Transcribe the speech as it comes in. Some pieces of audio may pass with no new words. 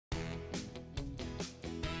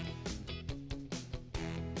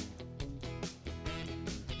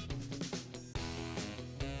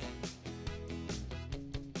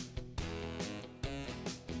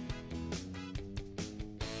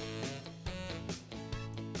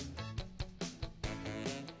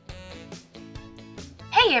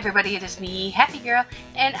Hey everybody, it is me, Happy Girl,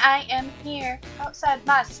 and I am here outside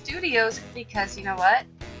my studios because you know what?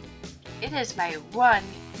 It is my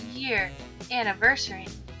 1-year anniversary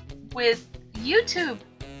with YouTube.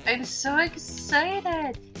 I'm so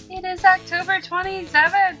excited. It is October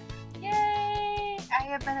 27th. Yay! I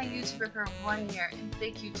have been a YouTuber for 1 year, and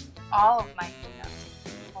thank you to all of my fans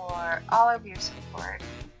for all of your support.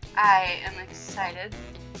 I am excited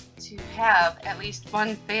to have at least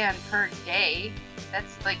one fan per day.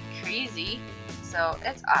 That's like crazy. So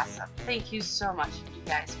it's awesome. Thank you so much, you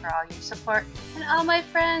guys, for all your support and all my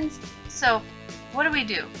friends. So what do we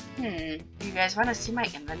do? You guys want to see my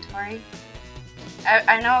inventory?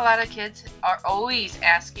 I know a lot of kids are always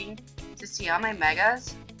asking to see all my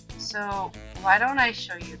megas. So why don't I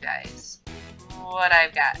show you guys what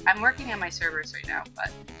I've got? I'm working on my servers right now,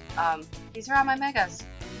 but these are all my megas.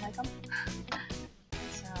 You like them?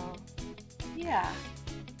 So yeah.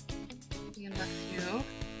 You can look through.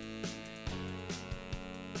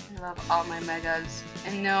 I love all my megas.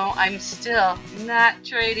 And no, I'm still not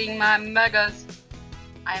trading my megas.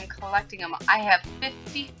 I'm collecting them. I have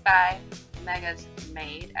 55 megas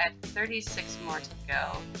made. I have 36 more to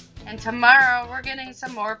go. And tomorrow we're getting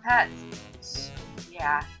some more pets. So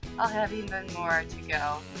yeah, I'll have even more to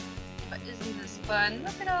go. But isn't this fun?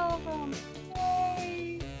 Look at all of them.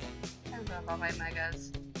 Yay! I love all my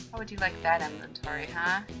megas. How would you like that inventory,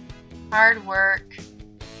 huh? Hard work.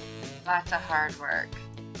 Lots of hard work.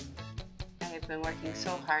 I have been working so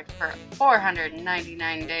hard for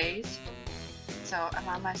 499 days. So I'm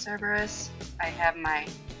on my Cerberus. I have my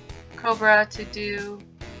Cobra to do.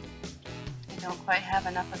 I don't quite have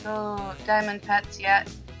enough of those diamond pets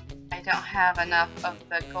yet. I don't have enough of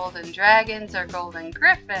the golden dragons or golden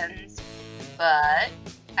griffins, but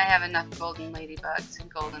I have enough golden ladybugs and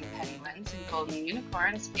golden penguins and golden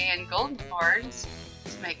unicorns and golden horns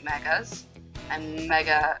to make megas. I'm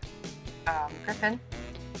mega griffin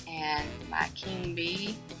and my king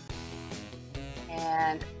bee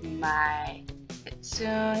and my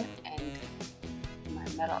kitsune and my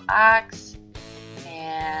metal ox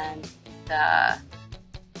and the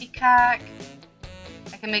peacock.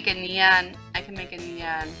 I can make a neon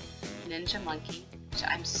ninja monkey, which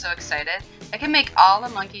I'm so excited. I can make all the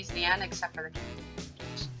monkeys neon except for the king.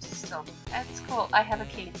 Still, that's cool. I have a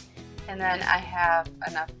king. And then I have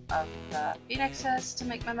enough of the phoenixes to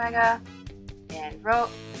make my mega, and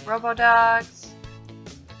robo-dogs,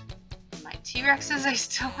 my T-Rexes I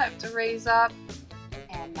still have to raise up,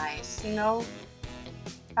 and my snow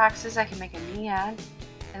foxes I can make a neon.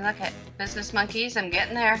 And look at business monkeys, I'm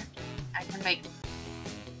getting there. I can make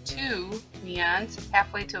 2 neons,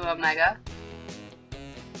 halfway to a mega.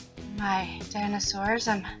 My dinosaurs,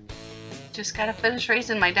 I'm just gotta finish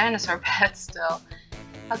raising my dinosaur pets still.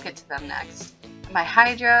 I'll get to them next. My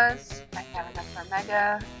hydras, I have enough for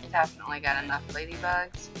mega. Definitely got enough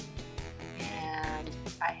ladybugs. And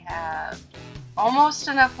I have almost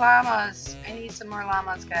enough llamas. I need some more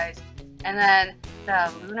llamas, guys. And then the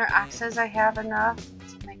lunar oxes, I have enough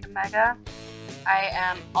to make a mega. I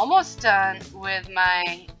am almost done with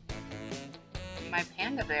my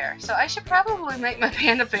panda bear. So I should probably make my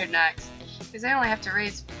panda bear next, because I only have to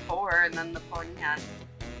raise 4 and then the 4 neon.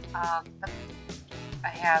 I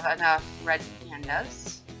have enough red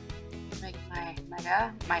pandas to make my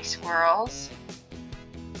mega, my squirrels.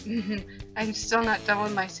 I'm still not done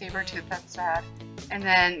with my saber tooth, that's sad. And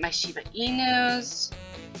then my Shiba Inus,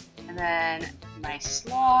 and then my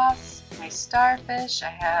sloths, my starfish. I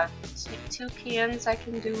have 2 cans I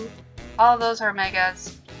can do. All those are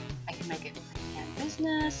megas. I can make it in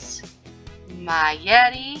business. My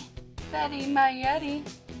Yeti, Betty, my Yeti.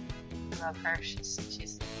 I love her.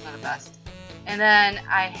 She's one of the best. And then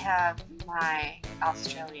I have my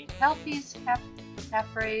Australian kelpies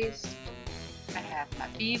half raised. I have my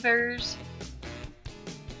beavers.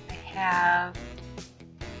 I have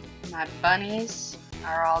my bunnies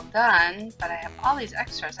are all done, but I have all these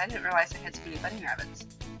extras. I didn't realize I had so many bunny rabbits.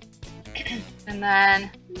 And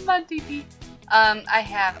then my DP. I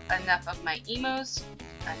have enough of my emus,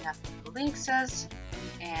 enough of the lynxes,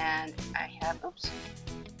 and I have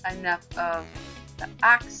enough of the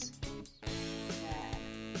ox.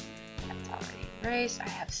 Raised. I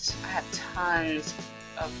have tons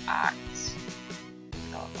of ox.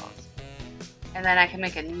 All of those. And then I can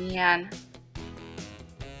make a neon.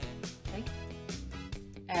 Okay.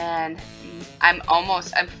 And I'm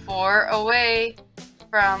 4 away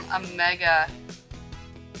from a mega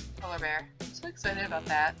polar bear. I'm so excited about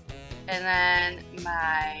that. And then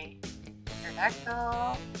my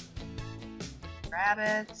pterodactyl,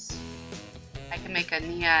 rabbits. I can make a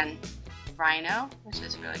neon rhino, which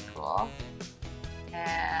is really cool.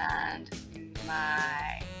 And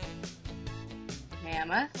my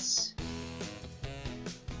mammoths.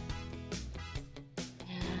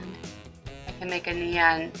 And I can make a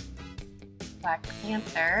neon Black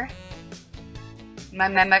Panther. My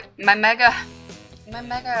mega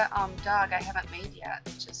dog I haven't made yet,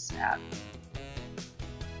 which is sad.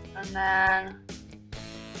 And then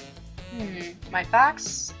my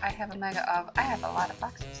fox I have a mega of. I have a lot of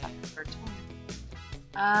foxes for toy.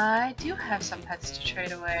 I do have some pets to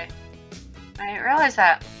trade away. I didn't realize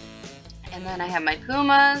that. And then I have my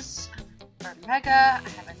pumas for mega. I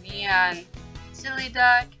have a neon silly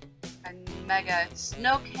duck, a mega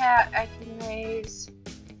snowcat I can raise,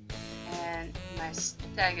 and my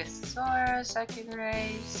stegosaurus I can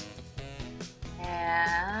raise.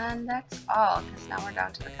 And that's all, because now we're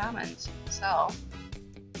down to the commons. So,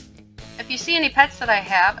 if you see any pets that I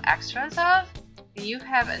have extras of, and you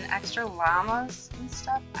have an extra llamas and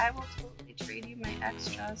stuff, I will totally trade you my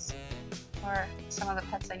extras for some of the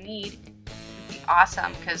pets I need. It'd be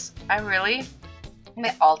awesome, because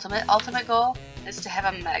my ultimate goal is to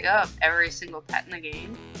have a mega of every single pet in the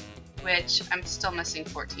game, which I'm still missing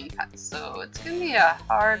 14 pets, so it's going to be a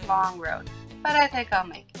hard, long road, but I think I'll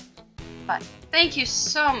make it. But thank you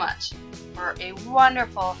so much for a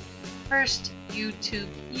wonderful first YouTube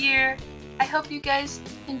year. I hope you guys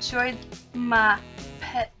enjoyed my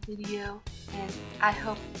pet video, and I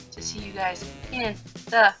hope to see you guys in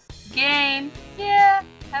the game. Yeah,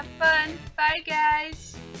 have fun. Bye,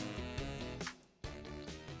 guys.